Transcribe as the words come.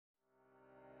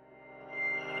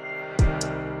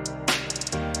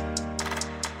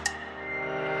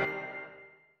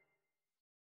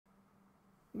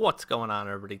What's going on,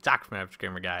 everybody? Dr. from Average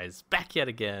Gamer Guys, back yet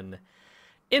again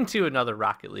into another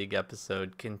Rocket League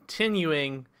episode,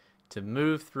 continuing to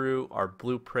move through our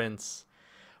blueprints.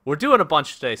 We're doing a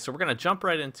bunch today, so we're going to jump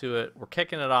right into it. We're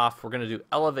kicking it off. We're going to do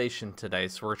elevation today,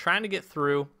 so we're trying to get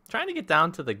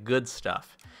down to the good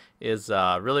stuff is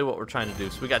really what we're trying to do.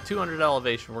 So we got 200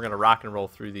 elevation. We're going to rock and roll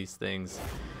through these things,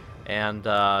 and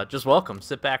just welcome.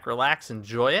 Sit back, relax,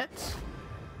 enjoy it.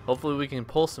 Hopefully we can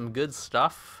pull some good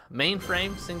stuff.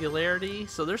 Mainframe, Singularity.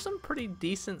 So there's some pretty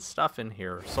decent stuff in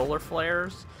here. Solar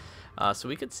flares. So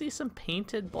we could see some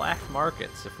painted black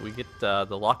markets if we get the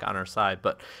luck on our side.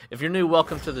 But if you're new,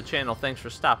 welcome to the channel. Thanks for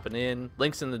stopping in.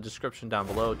 Links in the description down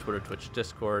below. Twitter, Twitch,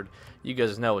 Discord. You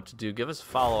guys know what to do. Give us a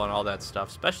follow on all that stuff,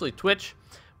 especially Twitch.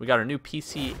 We got our new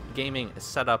PC gaming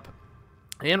setup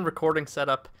and recording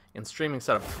setup and streaming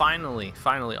setup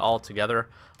finally all together.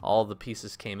 All the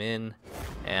pieces came in,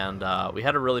 and we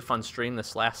had a really fun stream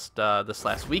this last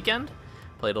weekend.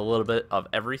 Played a little bit of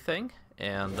everything,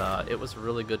 and it was a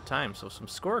really good time. So some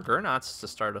score Gurnauts to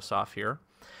start us off here.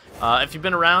 If you've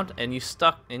been around and you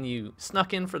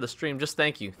snuck in for the stream, just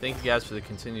thank you guys for the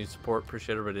continued support.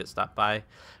 Appreciate everybody that stopped by.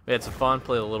 We had some fun,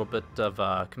 played a little bit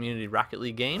of community Rocket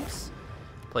League games,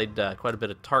 played quite a bit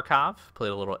of Tarkov,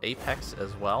 played a little Apex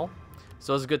as well.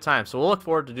 So it was a good time. So we'll look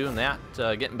forward to doing that,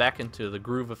 getting back into the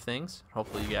groove of things.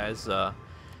 Hopefully you guys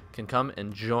can come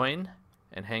and join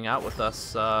and hang out with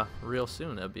us real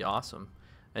soon. That'd be awesome.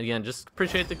 And again, just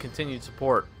appreciate the continued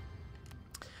support.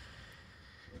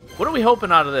 What are we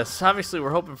hoping out of this? Obviously, we're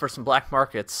hoping for some black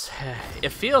markets. It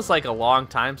feels like a long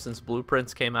time since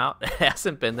Blueprints came out. It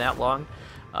hasn't been that long.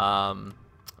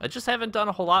 I just haven't done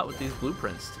a whole lot with these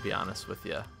blueprints, to be honest with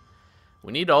you.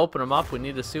 We need to open them up. We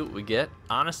need to see what we get.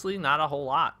 Honestly, not a whole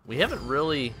lot. We haven't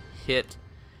really hit...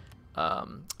 I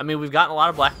mean, we've gotten a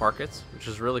lot of black markets, which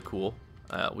is really cool.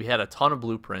 We had a ton of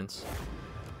blueprints.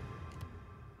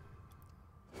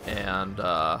 And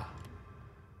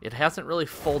it hasn't really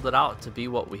folded out to be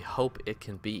what we hope it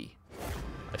can be.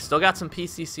 I still got some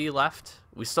PCC left.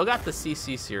 We still got the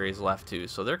CC series left, too.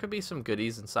 So there could be some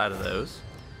goodies inside of those.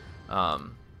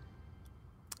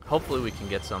 Hopefully we can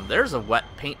get some. There's a wet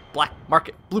paint black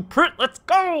market blueprint. Let's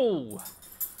go!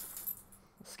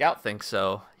 Scout thinks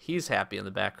so. He's happy in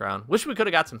the background. Wish we could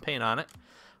have got some paint on it.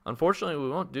 Unfortunately, we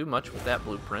won't do much with that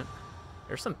blueprint.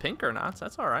 There's some pink Gurnauts.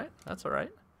 That's all right. That's all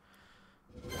right.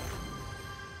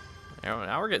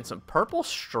 Now we're getting some purple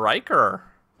striker.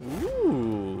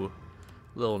 Ooh.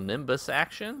 Little Nimbus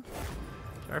action.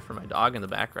 Sorry for my dog in the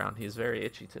background. He's very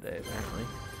itchy today, apparently.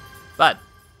 Bud,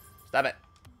 stop it.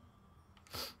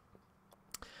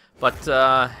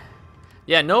 But,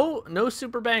 yeah, no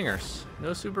super bangers.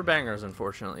 No super bangers,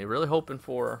 unfortunately. Really hoping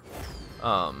for,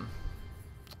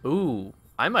 ooh,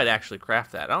 I might actually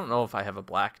craft that. I don't know if I have a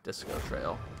black disco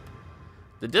trail.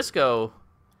 The disco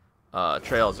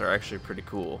trails are actually pretty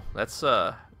cool. That's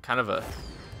kind of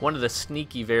one of the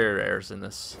sneaky very rares in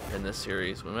this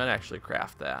series. We might actually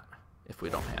craft that if we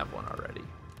don't have one already.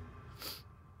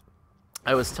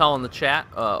 I was telling the chat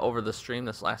over the stream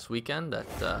this last weekend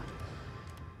that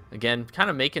again, kind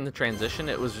of making the transition.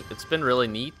 It's been really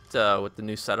neat with the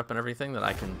new setup and everything that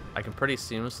I can pretty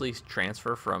seamlessly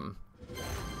transfer from.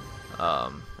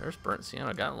 There's burnt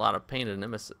sienna. Got a lot of painted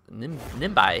nimbuses.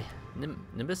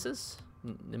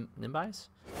 Nimbis?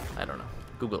 I don't know.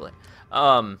 Google it.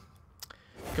 Can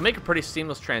make a pretty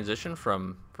seamless transition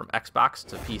from Xbox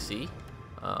to PC.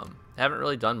 Haven't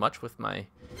really done much with my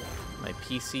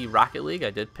PC Rocket League. I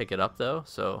did pick it up though,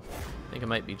 so I think I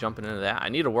might be jumping into that. I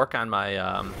need to work on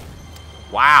my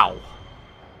wow,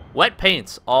 wet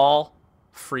paints all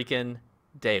freaking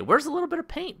day. Where's a little bit of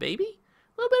paint, baby?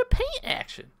 A little bit of paint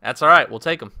action. That's all right. We'll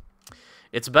take them.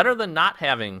 It's better than not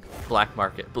having black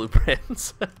market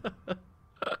blueprints.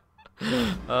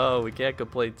 Oh, we can't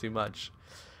complain too much.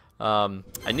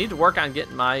 I need to work on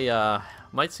getting my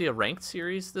might see a ranked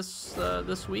series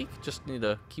this week. Just need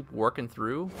to keep working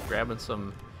through,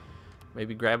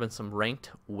 maybe grabbing some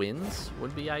ranked wins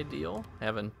would be ideal.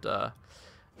 I've been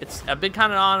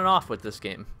kind of on and off with this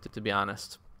game, to be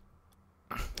honest.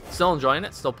 Still enjoying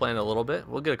it, still playing a little bit.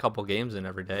 We'll get a couple games in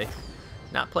every day.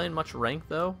 Not playing much ranked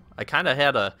though. I kind of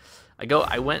had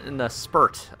I went in a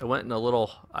spurt. I went in a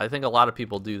little, I think a lot of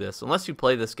people do this, unless you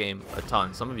play this game a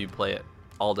ton. Some of you play it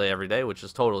all day, every day, which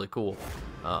is totally cool.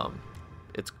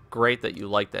 It's great that you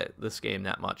like this game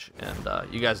that much,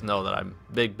 and you guys know that I'm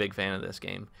big fan of this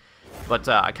game. But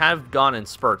I kind of gone in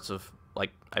spurts of,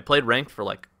 like, I played ranked for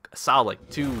like a solid like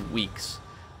 2 weeks,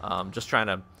 just trying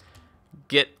to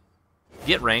get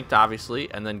ranked,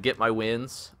 obviously, and then get my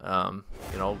wins. You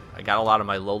know, I got a lot of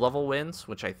my low-level wins,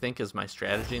 which I think is my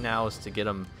strategy now, is to get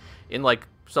them in like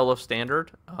solo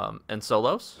standard and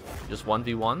solos, just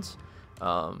 1v1s.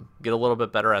 Get a little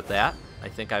bit better at that. I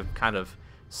think I've kind of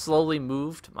slowly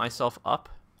moved myself up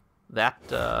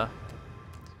that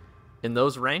in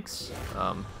those ranks.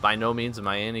 By no means am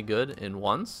I any good in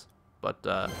ones, but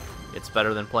it's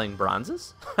better than playing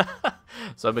bronzes.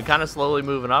 So I've been kind of slowly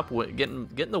moving up,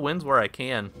 getting the wins where I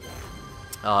can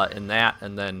in that,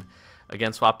 and then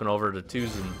again swapping over to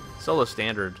twos and solo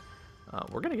standard.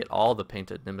 We're gonna get all the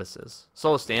painted Nimbuses.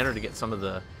 Solo standard to get some of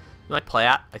the like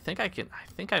plat. I think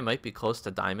I might be close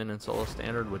to diamond in solo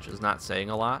standard, which is not saying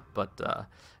a lot, but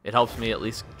it helps me at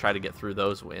least try to get through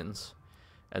those wins,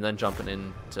 and then jumping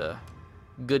into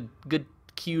good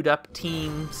queued up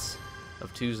teams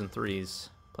of 2s and 3s,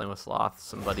 playing with Sloth,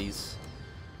 some buddies.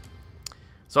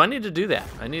 So I need to do that.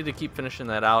 I need to keep finishing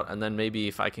that out, and then maybe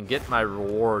if I can get my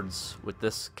rewards with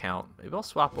this account, maybe I'll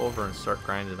swap over and start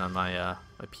grinding on my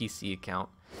my PC account.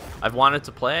 I've wanted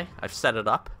to play. I've set it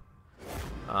up,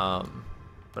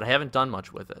 but I haven't done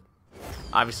much with it.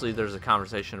 Obviously, there's a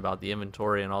conversation about the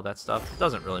inventory and all that stuff. It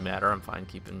doesn't really matter. I'm fine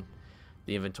keeping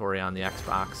the inventory on the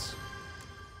Xbox.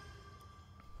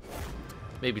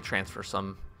 Maybe transfer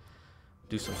some,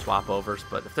 do some swap overs,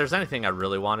 but if there's anything I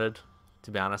really wanted, to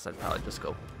be honest, I'd probably just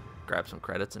go grab some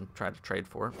credits and try to trade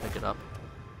for it, pick it up.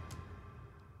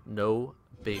 No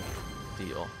big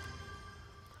deal.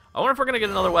 I wonder if we're gonna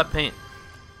get another wet paint.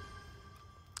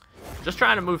 Just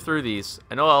trying to move through these.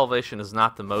 I know elevation is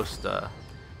not the most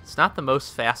it's not the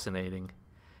most fascinating,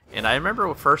 and I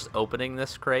remember first opening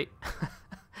this crate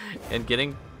and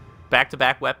getting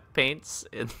back-to-back wet paints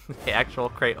in the actual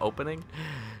crate opening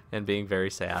and being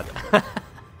very sad.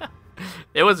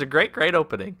 It was a great crate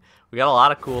opening. We got a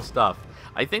lot of cool stuff.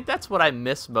 I think that's what I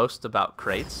miss most about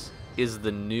crates, is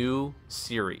the new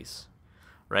series,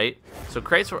 right? So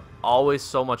crates were always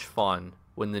so much fun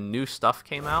when the new stuff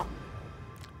came out,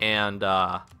 and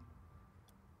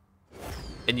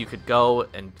you could go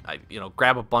and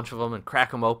grab a bunch of them and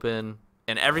crack them open,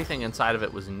 and everything inside of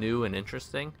it was new and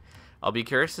interesting. I'll be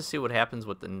curious to see what happens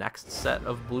with the next set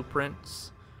of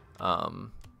blueprints.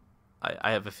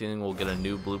 I have a feeling we'll get a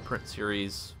new blueprint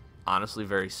series, honestly,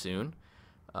 very soon.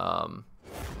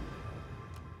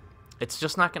 It's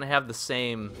just not going to have the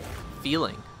same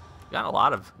feeling. We got a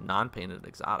lot of non-painted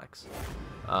exotics.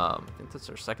 I think that's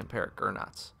our second pair of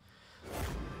Gernauts.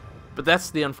 But that's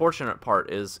the unfortunate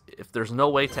part, is if there's no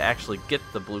way to actually get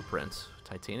the blueprints.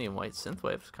 Titanium White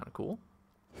Synthwave is kind of cool.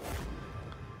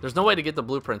 There's no way to get the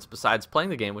blueprints besides playing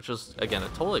the game, which is, again, a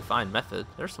totally fine method.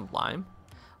 There's some lime.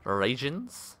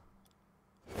 Ragens.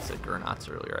 I said Gernauts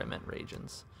earlier, I meant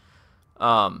Ragens.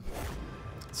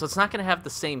 So it's not going to have the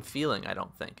same feeling, I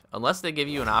don't think. Unless they give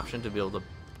you an option to be able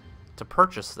to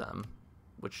purchase them,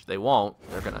 which they won't.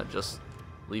 They're going to just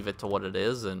leave it to what it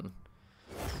is, and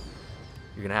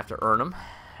you're going to have to earn them.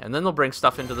 And then they'll bring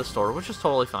stuff into the store, which is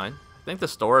totally fine. I think the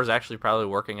store is actually probably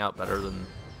working out better than...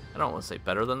 I don't want to say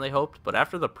better than they hoped, but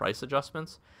after the price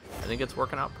adjustments, I think it's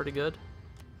working out pretty good.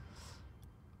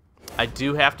 I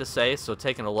do have to say, so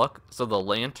taking a look, so the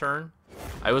lantern,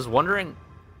 I was wondering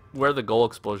where the goal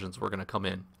explosions were going to come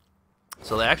in.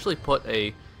 So they actually put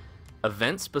a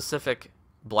event-specific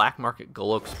black market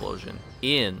goal explosion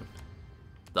in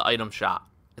the item shop.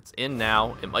 It's in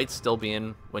now. It might still be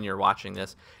in when you're watching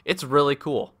this. It's really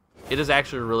cool. It is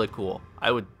actually really cool.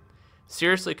 I would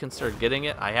seriously consider getting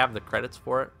it. I have the credits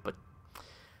for it, but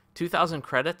 2,000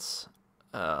 credits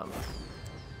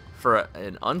for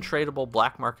an untradeable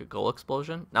black market goal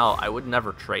explosion. Now, I would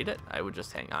never trade it. I would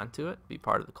just hang on to it, be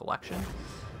part of the collection.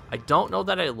 I don't know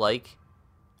that I like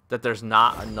that there's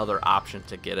not another option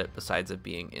to get it besides it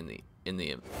being in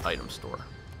the item store.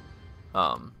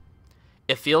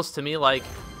 It feels to me like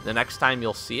the next time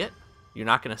you'll see it, you're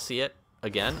not going to see it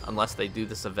again unless they do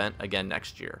this event again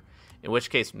next year. In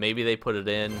which case, maybe they put it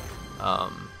in,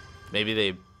 maybe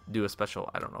they do a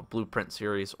special, I don't know, blueprint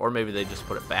series, or maybe they just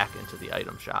put it back into the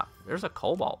item shop. There's a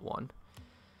Cobalt one.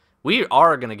 We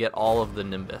are going to get all of the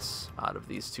Nimbus out of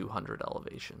these 200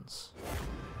 elevations.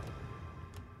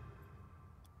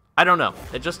 I don't know.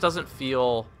 It just doesn't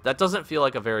feel, that doesn't feel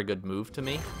like a very good move to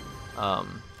me.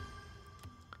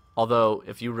 Although,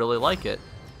 if you really like it,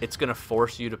 it's going to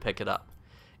force you to pick it up.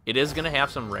 It is going to have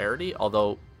some rarity,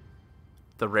 although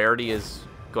the rarity is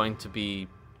going to be,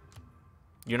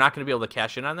 you're not going to be able to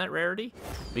cash in on that rarity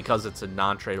because it's a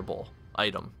non-tradable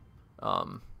item.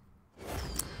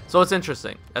 So it's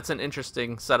interesting. That's an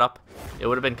interesting setup. It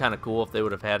would have been kind of cool if they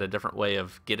would have had a different way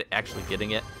of actually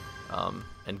getting it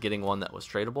and getting one that was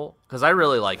tradable, because I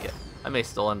really like it. I may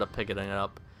still end up picking it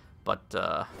up,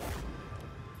 but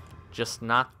just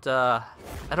not, I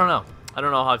don't know. I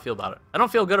don't know how I feel about it. I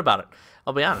don't feel good about it.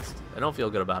 I'll be honest. I don't feel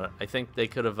good about it. I think they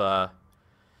could have done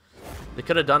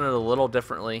it a little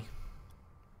differently,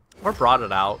 or brought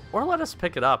it out, or let us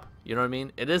pick it up. You know what I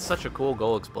mean? It is such a cool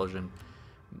goal explosion.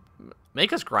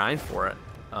 Make us grind for it.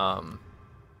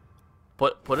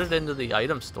 Put it into the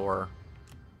item store,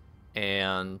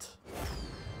 and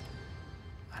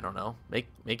I don't know, make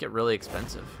it really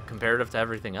expensive comparative to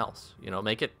everything else. You know,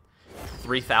 make it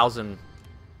 3,000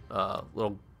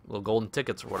 little golden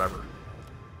tickets or whatever.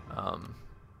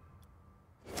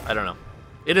 I don't know.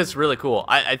 It is really cool.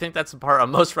 I think that's the part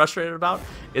I'm most frustrated about,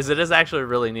 is it is actually a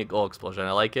really neat goal explosion.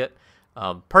 I like it.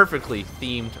 Perfectly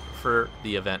themed for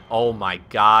the event. Oh my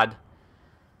god.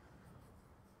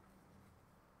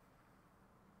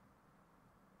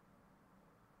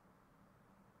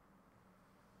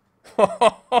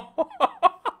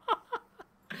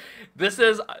 This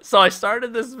is, so I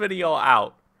started this video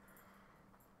out.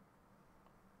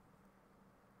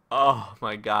 Oh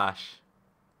my gosh.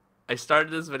 I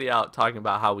started this video out talking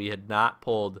about how we had not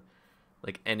pulled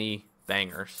like any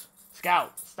bangers.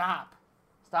 Scout, stop.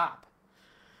 Stop.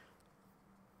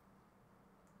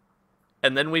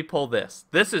 And then we pull this.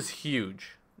 This is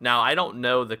huge. Now, I don't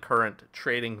know the current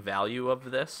trading value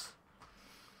of this.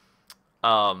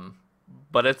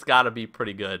 But it's got to be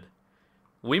pretty good.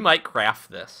 We might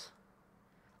craft this.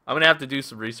 I'm going to have to do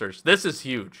some research. This is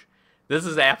huge. This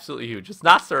is absolutely huge. It's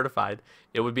not certified.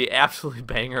 It would be absolutely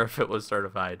banger if it was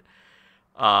certified.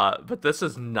 But this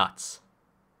is nuts.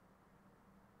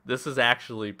 This is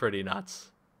actually pretty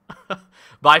nuts.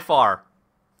 By far,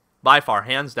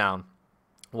 hands down,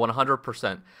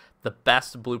 100%, the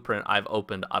best blueprint I've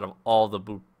opened out of all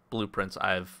the blueprints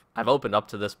I've opened up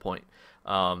to this point.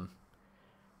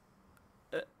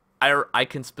 I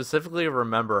can specifically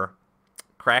remember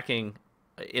cracking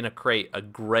in a crate a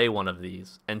gray one of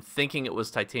these and thinking it was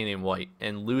titanium white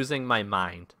and losing my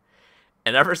mind.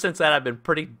 And ever since that, I've been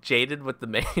pretty jaded with the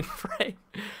mainframe.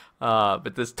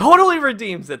 But this totally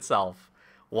redeems itself.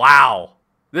 Wow.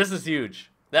 This is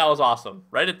huge. That was awesome.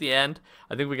 Right at the end,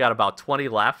 I think we got about 20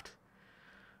 left.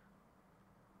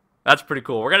 That's pretty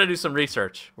cool. We're going to do some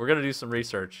research.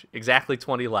 Exactly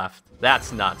 20 left.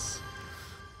 That's nuts.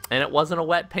 And it wasn't a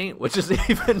wet paint, which is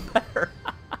even better.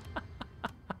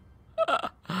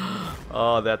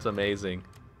 Oh, that's amazing.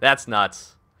 That's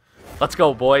nuts. Let's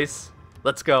go, boys.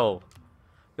 Let's go.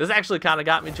 This actually kind of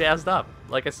got me jazzed up.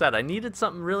 Like I said, I needed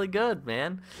something really good,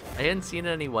 man. I hadn't seen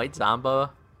any White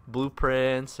Zomba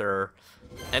blueprints or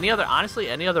any other, honestly,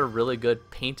 any other really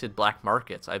good painted black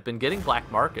markets. I've been getting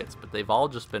black markets, but they've all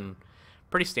just been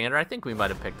pretty standard. I think we might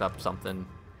have picked up something,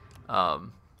 a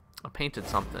painted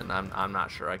something. I'm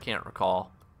not sure. I can't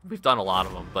recall. We've done a lot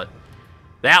of them, but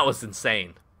that was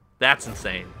insane. That's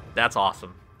insane. That's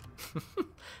awesome.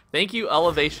 Thank you,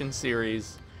 Elevation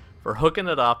Series, for hooking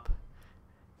it up.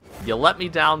 You let me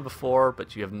down before,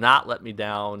 but you have not let me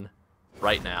down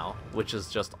right now, which is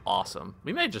just awesome.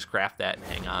 We may just craft that and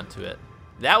hang on to it.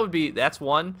 That's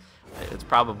one. It's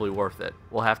probably worth it.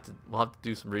 We'll have to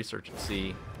do some research and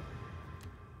see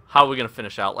how we're gonna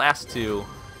finish out. Last two,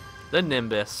 the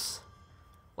Nimbus,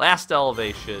 last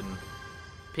Elevation,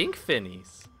 Pink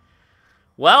Finnies.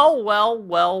 Well.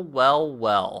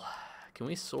 Can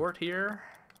we sort here?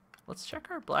 Let's check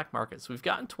our black markets. We've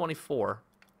gotten 24.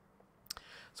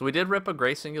 So we did rip a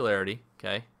Gray Singularity.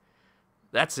 Okay.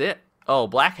 That's it. Oh,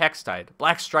 Black Hextide.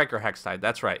 Black Striker Hextide.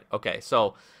 That's right. Okay,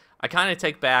 so I kind of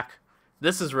take back.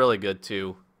 This is really good,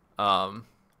 too.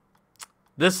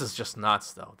 This is just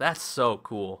nuts, though. That's so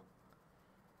cool.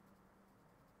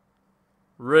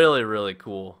 Really, really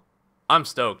cool. I'm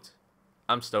stoked.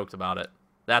 I'm stoked about it.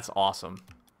 That's awesome.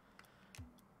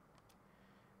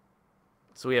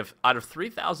 So we have, out of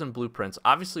 3,000 blueprints,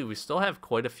 obviously we still have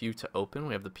quite a few to open.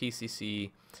 We have the PCC.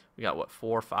 We got, what,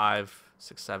 4, 5,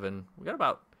 6, 7. We got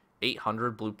about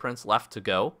 800 blueprints left to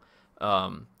go.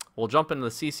 We'll jump into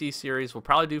the CC series. We'll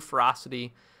probably do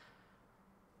Ferocity,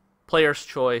 Player's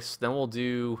Choice. Then we'll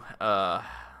do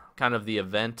kind of the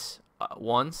event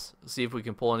ones. See if we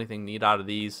can pull anything neat out of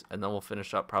these. And then we'll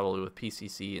finish up probably with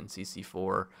PCC and CC4,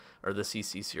 or the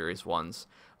CC series ones.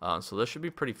 So this should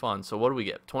be pretty fun. So what do we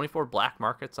get? 24 black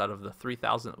markets out of the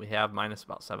 3,000 that we have, minus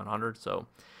about 700. So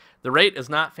the rate is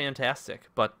not fantastic,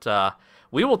 but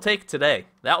we will take today.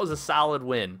 That was a solid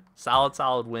win.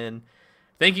 Solid win.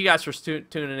 Thank you guys for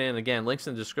tuning in. Again, links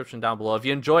in the description down below. If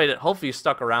you enjoyed it, hopefully you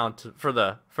stuck around for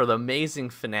the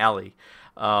amazing finale.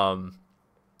 But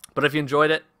if you enjoyed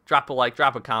it, drop a like,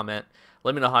 drop a comment.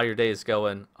 Let me know how your day is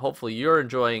going. Hopefully you're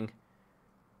enjoying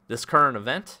this current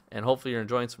event, and hopefully you're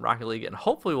enjoying some Rocket League, and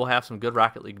hopefully we'll have some good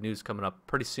Rocket League news coming up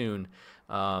pretty soon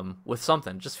with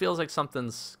something. Just feels like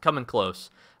something's coming close.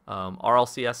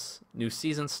 RLCS new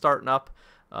season starting up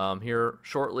here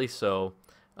shortly, so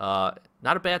not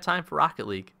a bad time for Rocket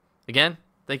League. Again,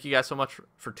 thank you guys so much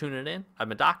for tuning in. I've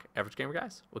been Doc, Average Gamer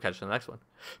Guys. We'll catch you in the next one.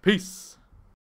 Peace.